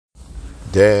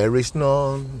There is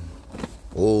none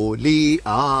holy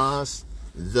as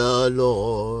the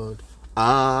Lord,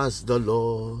 as the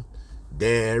Lord.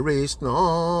 There is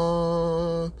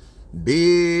none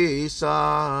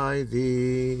beside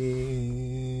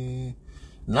thee.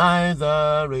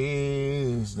 Neither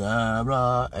is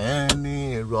there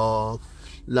any rock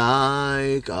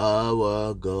like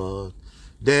our God.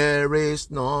 There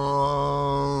is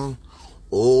none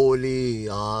holy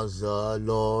as the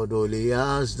Lord, holy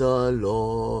as the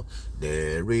Lord.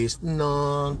 There is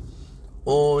none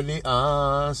holy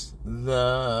as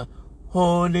the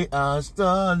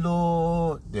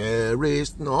Lord. There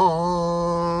is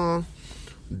none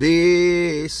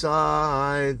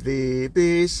beside thee,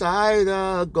 beside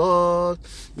our God.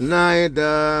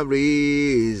 Neither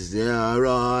is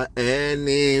there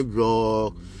any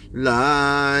rock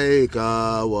like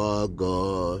our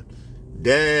God.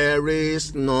 There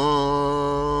is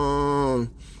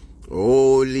none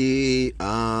holy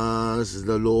as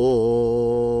the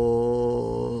Lord.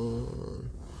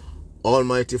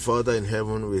 Almighty Father in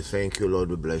heaven, we thank you, Lord.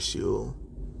 We bless you.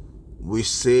 We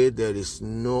say there is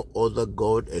no other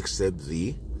God except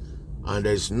thee, and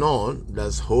there is none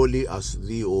that's holy as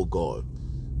thee, O God.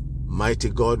 Mighty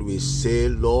God, we say,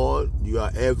 Lord, you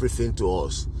are everything to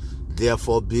us.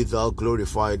 Therefore be thou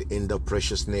glorified in the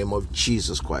precious name of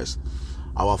Jesus Christ.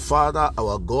 Our Father,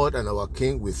 our God, and our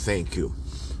King, we thank you.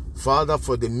 Father,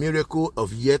 for the miracle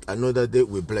of yet another day,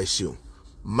 we bless you.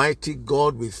 Mighty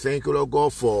God, we thank you, Lord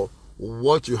God, for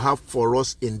what you have for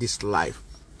us in this life.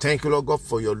 Thank you, Lord God,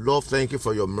 for your love. Thank you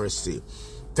for your mercy.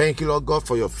 Thank you, Lord God,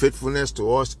 for your faithfulness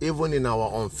to us, even in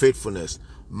our unfaithfulness.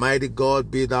 Mighty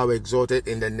God, be thou exalted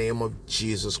in the name of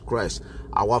Jesus Christ.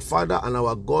 Our Father and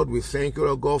our God, we thank you,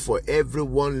 Lord God, for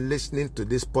everyone listening to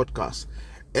this podcast.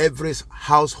 Every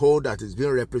household that is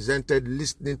being represented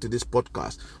listening to this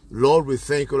podcast. Lord, we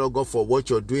thank you, Lord God, for what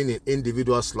you're doing in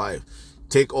individuals' life.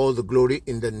 Take all the glory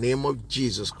in the name of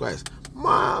Jesus Christ.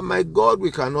 My God,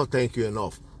 we cannot thank you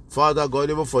enough. Father God,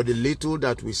 even for the little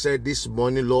that we said this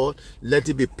morning, Lord, let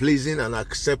it be pleasing and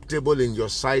acceptable in your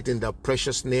sight in the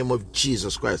precious name of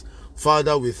Jesus Christ.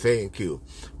 Father, we thank you.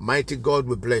 Mighty God,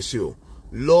 we bless you.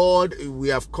 Lord, we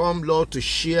have come, Lord, to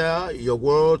share your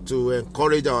word, to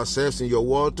encourage ourselves in your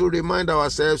word, to remind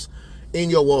ourselves in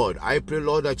your word. I pray,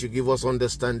 Lord, that you give us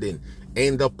understanding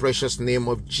in the precious name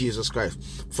of Jesus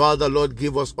Christ. Father, Lord,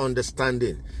 give us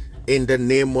understanding in the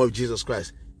name of Jesus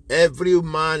Christ. Every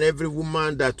man, every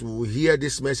woman that will hear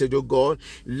this message, oh God,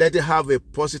 let it have a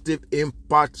positive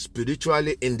impact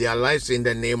spiritually in their lives in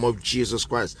the name of Jesus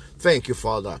Christ. Thank you,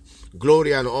 Father.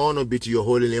 Glory and honor be to your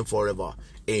holy name forever.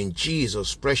 In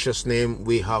Jesus' precious name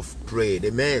we have prayed.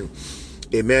 Amen.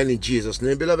 Amen in Jesus'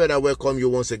 name. Beloved, I welcome you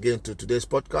once again to today's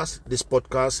podcast. This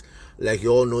podcast, like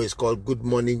you all know, is called Good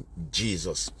Morning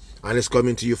Jesus. And it's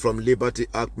coming to you from Liberty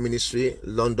Ark Ministry,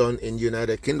 London in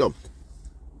United Kingdom.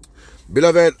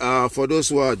 Beloved, for those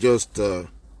who are just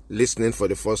listening for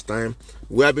the first time,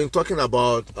 we have been talking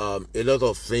about a lot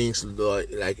of things,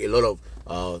 like a lot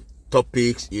of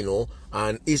topics,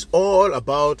 and it's all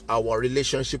about our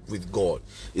relationship with God.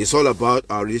 It's all about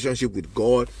our relationship with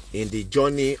God in the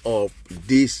journey of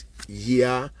this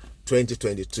year,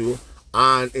 2022,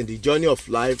 and in the journey of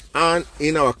life and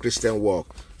in our Christian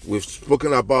walk. We've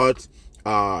spoken about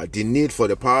the need for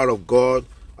the power of God.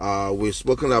 We've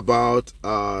spoken about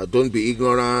don't be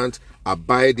ignorant,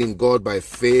 abide in God by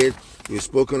faith. We've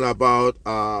spoken about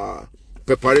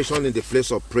preparation in the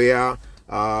place of prayer,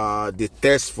 the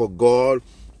test for God,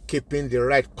 keeping the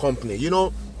right company.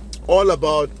 All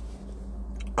about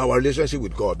our relationship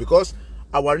with God, because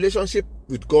our relationship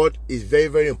with God is very,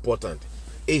 very important.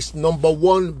 It's number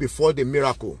one before the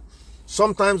miracle.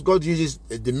 Sometimes God uses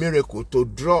the miracle to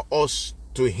draw us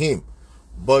to Him,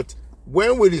 but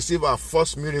when we receive our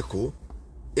first miracle,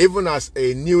 even as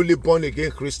a newly born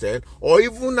again Christian, or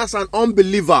even as an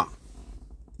unbeliever,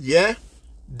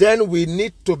 then we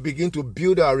need to begin to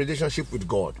build our relationship with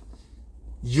God.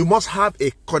 You must have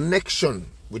a connection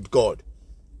with God.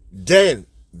 Then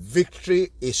victory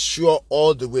is sure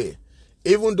all the way.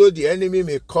 Even though the enemy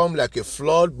may come like a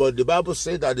flood, but the Bible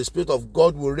says that the Spirit of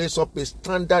God will raise up a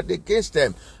standard against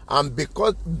them. And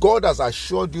because God has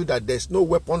assured you that there's no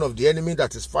weapon of the enemy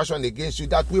that is fashioned against you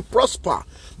that will prosper.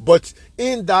 But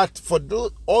in that, for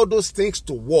all those things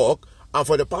to work, and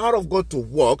for the power of God to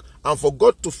work, and for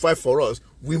God to fight for us,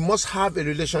 we must have a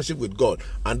relationship with God.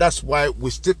 And that's why we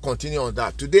still continue on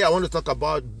that. Today I want to talk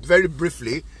about, very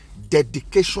briefly,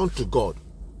 dedication to God.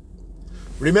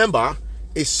 Remember,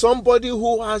 is somebody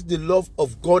who has the love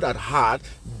of God at heart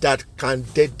that can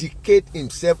dedicate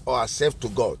himself or herself to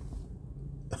God.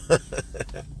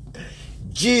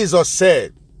 Jesus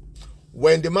said,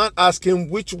 when the man asked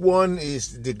him which one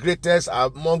is the greatest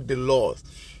among the laws,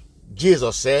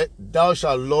 Jesus said, thou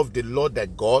shalt love the Lord thy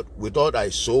God with all thy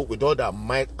soul, with all thy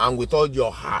might, and with all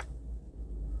your heart.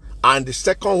 And the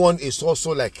second one is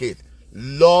also like it.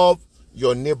 Love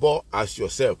your neighbor as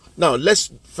yourself. Now,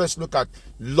 let's first look at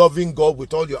loving God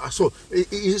with all your heart. So,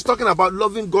 he's talking about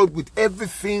loving God with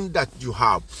everything that you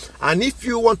have. And if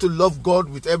you want to love God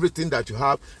with everything that you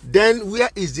have, then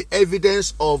where is the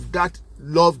evidence of that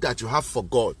love that you have for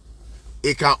God?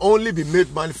 It can only be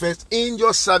made manifest in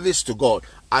your service to God.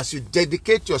 As you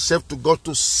dedicate yourself to God,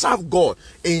 to serve God.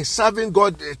 In serving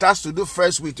God, it has to do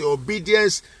first with your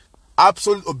obedience,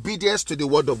 absolute obedience to the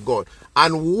word of God,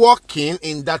 and walking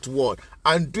in that word,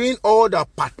 and doing all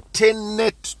that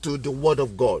pertaineth to the word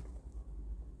of God.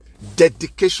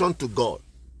 Dedication to God.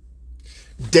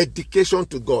 Dedication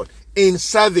to God. In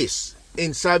service.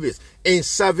 In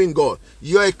serving God.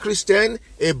 You're a Christian,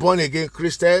 a born-again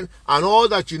Christian, and all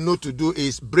that you know to do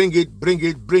is bring it.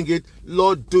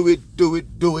 Lord, do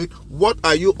it. What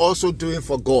are you also doing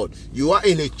for God? You are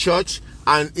in a church,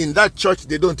 and in that church,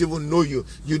 they don't even know you.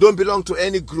 You don't belong to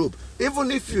any group.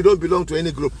 Even if you don't belong to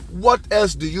any group, what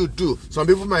else do you do? Some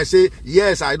people might say,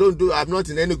 yes, I'm not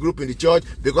in any group in the church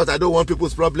because I don't want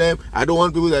people's problem. I don't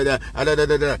want people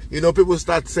that. People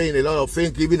start saying a lot of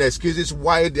things, giving excuses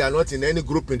why they are not in any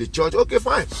group in the church. Okay,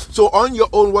 fine. So on your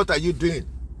own, what are you doing?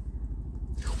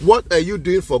 What are you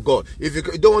doing for God? If you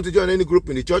don't want to join any group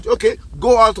in the church, okay,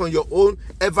 go out on your own,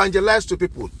 evangelize to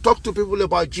people, talk to people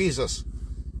about Jesus,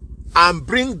 and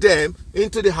bring them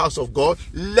into the house of God.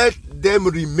 Let them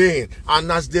remain.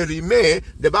 And as they remain,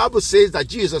 the Bible says that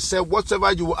Jesus said,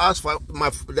 whatsoever you will ask for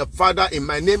the Father in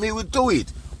my name, he will do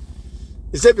it.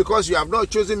 He said, because you have not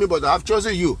chosen me, but I have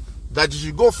chosen you, that you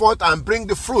should go forth and bring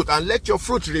the fruit, and let your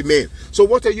fruit remain. So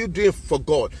what are you doing for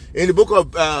God? In the book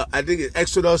of, I think it's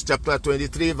Exodus chapter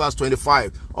 23, verse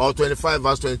 25, or 25,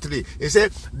 verse 23, it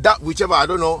said, that whichever, I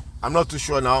don't know, I'm not too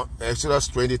sure now, Exodus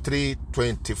 23,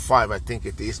 25, I think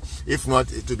it is. If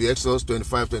not, it will be Exodus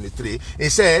 25, 23. It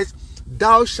says,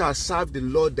 thou shalt serve the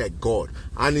Lord thy God,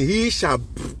 and he shall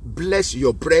bless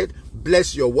your bread,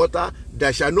 bless your water,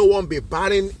 there shall no one be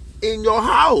barren in your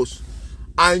house.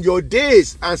 And your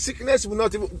days and sickness will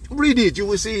not even, read it, you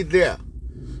will see it there.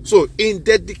 So in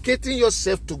dedicating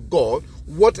yourself to God,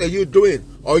 what are you doing?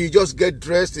 Or you just get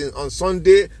dressed on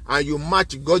Sunday and you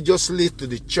march gorgeously to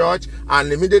the church,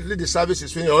 and immediately the service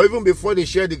is finished, or even before they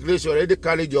share the grace, you already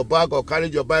carried your bag or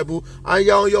carried your Bible and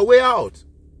you're on your way out.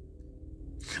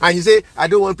 And you say, I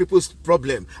don't want people's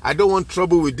problem. I don't want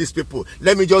trouble with these people.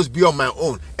 Let me just be on my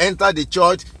own. Enter the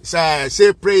church,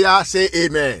 say prayer, say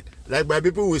amen. Like my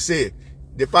people will say,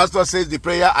 the pastor says the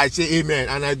prayer, I say amen,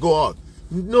 and I go out.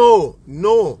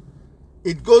 No.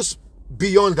 It goes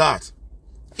beyond that.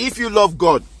 If you love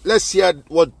God, let's hear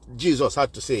what Jesus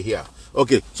had to say here.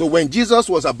 Okay, so when Jesus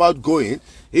was about going,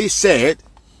 he said,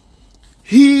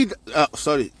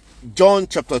 John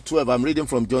chapter 12, I'm reading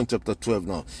from John chapter 12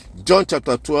 now. John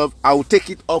chapter 12, I will take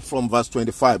it up from verse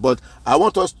 25, but I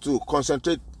want us to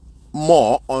concentrate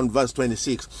more on verse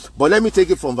 26. But let me take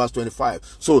it from verse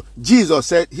 25. So Jesus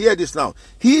said, hear this now,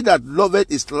 he that loveth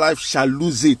his life shall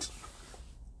lose it.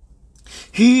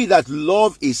 He that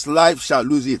love his life shall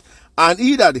lose it. And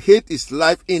he that hate his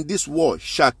life in this world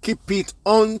shall keep it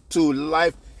unto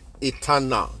life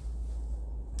eternal.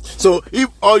 So if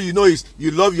all you know is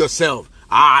you love yourself,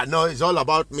 no, it's all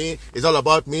about me, it's all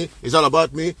about me, it's all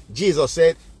about me. Jesus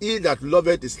said, he that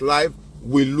loveth his life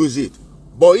will lose it.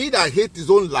 But he that hates his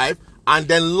own life and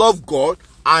then love God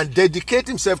and dedicate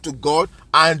himself to God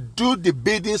and do the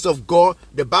biddings of God,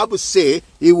 the Bible says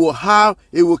he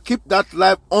will keep that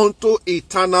life unto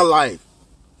eternal life.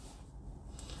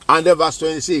 And then verse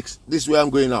 26, this is where I'm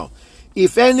going now.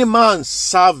 If any man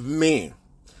serve me,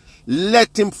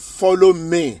 let him follow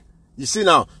me. You see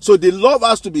now, so the love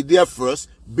has to be there first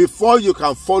before you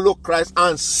can follow Christ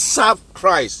and serve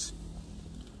Christ.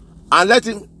 And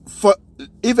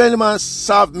if any man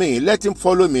serve me, let him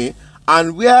follow me,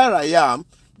 and where I am,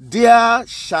 there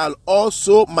shall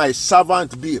also my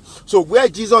servant be. So where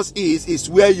Jesus is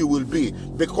where you will be,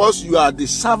 because you are the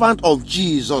servant of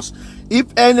Jesus. If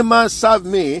any man serve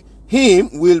me, him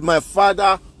will my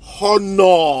Father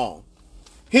honor.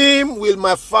 Him will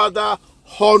my Father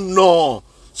honor.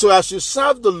 So as you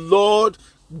serve the Lord,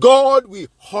 God will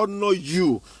honor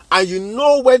you. And you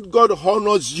know when God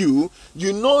honors you,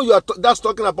 you know that's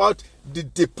talking about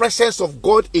the presence of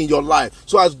God in your life.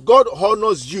 So as God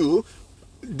honors you,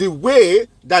 the way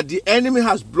that the enemy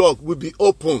has blocked will be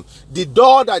open. The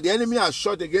door that the enemy has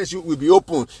shut against you will be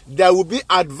open. There will be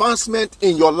advancement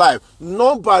in your life.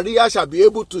 No barrier shall be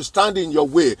able to stand in your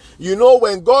way. You know,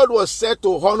 when God was said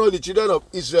to honor the children of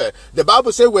Israel, the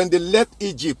Bible said when they left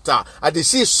Egypt, and the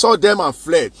sea saw them and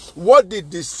fled. What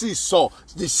did the sea saw?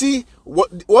 The sea,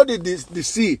 what did the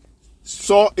sea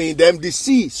saw in them? The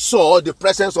sea saw the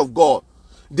presence of God.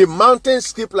 The mountains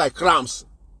skipped like rams.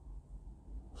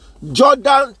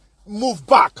 Jordan moved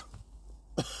back.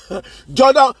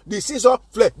 Jordan, the sea saw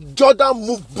fled. Jordan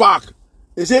moved back.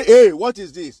 They say, hey, what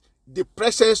is this? The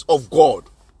presence of God.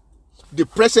 The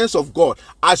presence of God.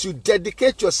 As you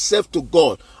dedicate yourself to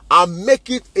God and make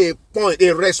it a point,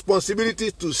 a responsibility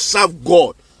to serve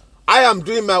God. I am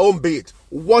doing my own bit.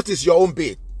 What is your own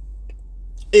bit?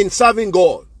 In serving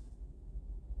God.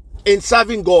 In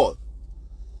serving God.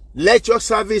 Let your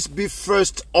service be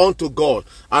first unto God.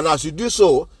 And as you do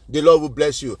so, the Lord will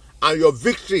bless you. And your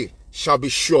victory shall be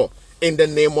sure in the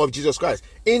name of Jesus Christ.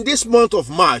 In this month of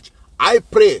March, I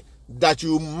pray that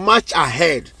you march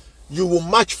ahead. You will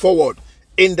march forward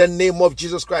in the name of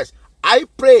Jesus Christ. I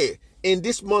pray in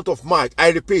this month of March,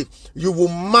 I repeat, you will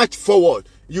march forward.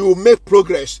 You will make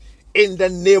progress in the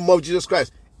name of Jesus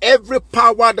Christ. Every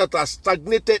power that has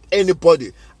stagnated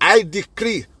anybody, I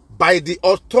decree by the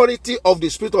authority of the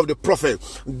spirit of the prophet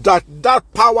that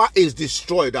power is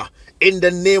destroyed in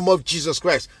the name of Jesus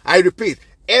Christ. I repeat,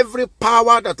 every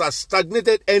power that has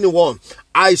stagnated anyone,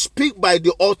 I speak by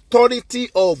the authority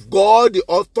of God, the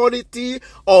authority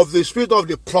of the spirit of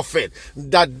the prophet,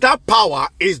 that power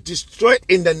is destroyed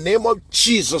in the name of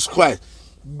Jesus Christ.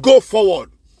 Go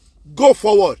forward. Go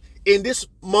forward in this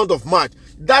month of March.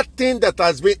 That thing that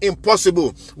has been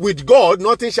impossible, with God,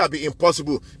 nothing shall be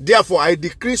impossible. Therefore, I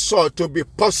decree so to be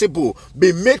possible,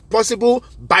 be made possible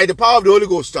by the power of the Holy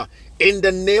Ghost. In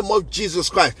the name of Jesus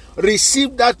Christ,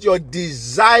 receive that your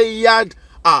desired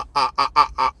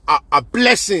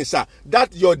blessings, that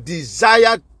your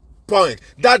desired point,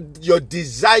 that your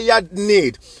desired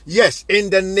need. Yes,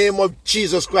 in the name of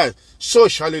Jesus Christ, so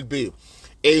shall it be.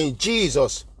 In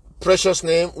Jesus' precious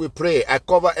name we pray. I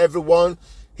cover everyone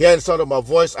here in the sound of my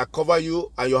voice. I cover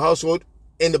you and your household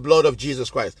in the blood of Jesus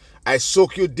Christ. I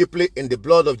soak you deeply in the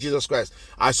blood of Jesus Christ.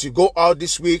 As you go out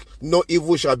this week, no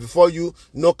evil shall befall you,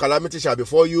 no calamity shall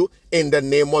befall you, in the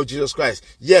name of Jesus Christ.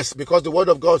 Yes, because the word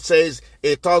of God says,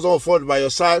 1,000 will fall by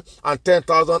your side and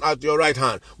 10,000 at your right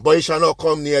hand, but it shall not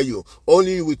come near you.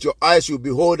 Only with your eyes you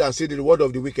behold and see the reward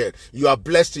of the wicked. You are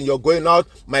blessed in your going out.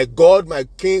 My God, my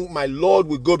King, my Lord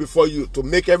will go before you to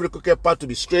make every crooked path to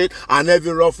be straight and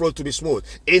every rough road to be smooth.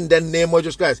 In the name of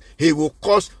Jesus Christ, He will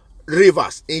cause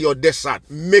rivers in your desert,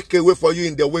 make a way for you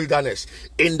in the wilderness,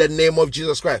 in the name of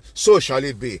Jesus Christ. So shall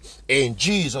it be. In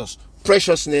Jesus'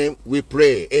 precious name we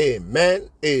pray. Amen,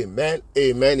 amen,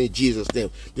 amen. In Jesus' name.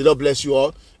 The Lord bless you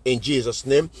all in Jesus'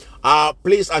 name.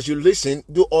 Please, as you listen,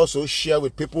 do also share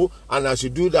with people, and as you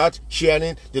do that,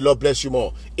 sharing, the Lord bless you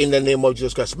more in the name of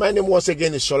Jesus Christ. My name once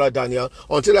again is Shola Daniel.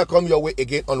 Until I come your way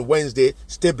again on Wednesday,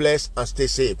 stay blessed and stay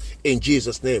safe in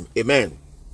Jesus' name. Amen.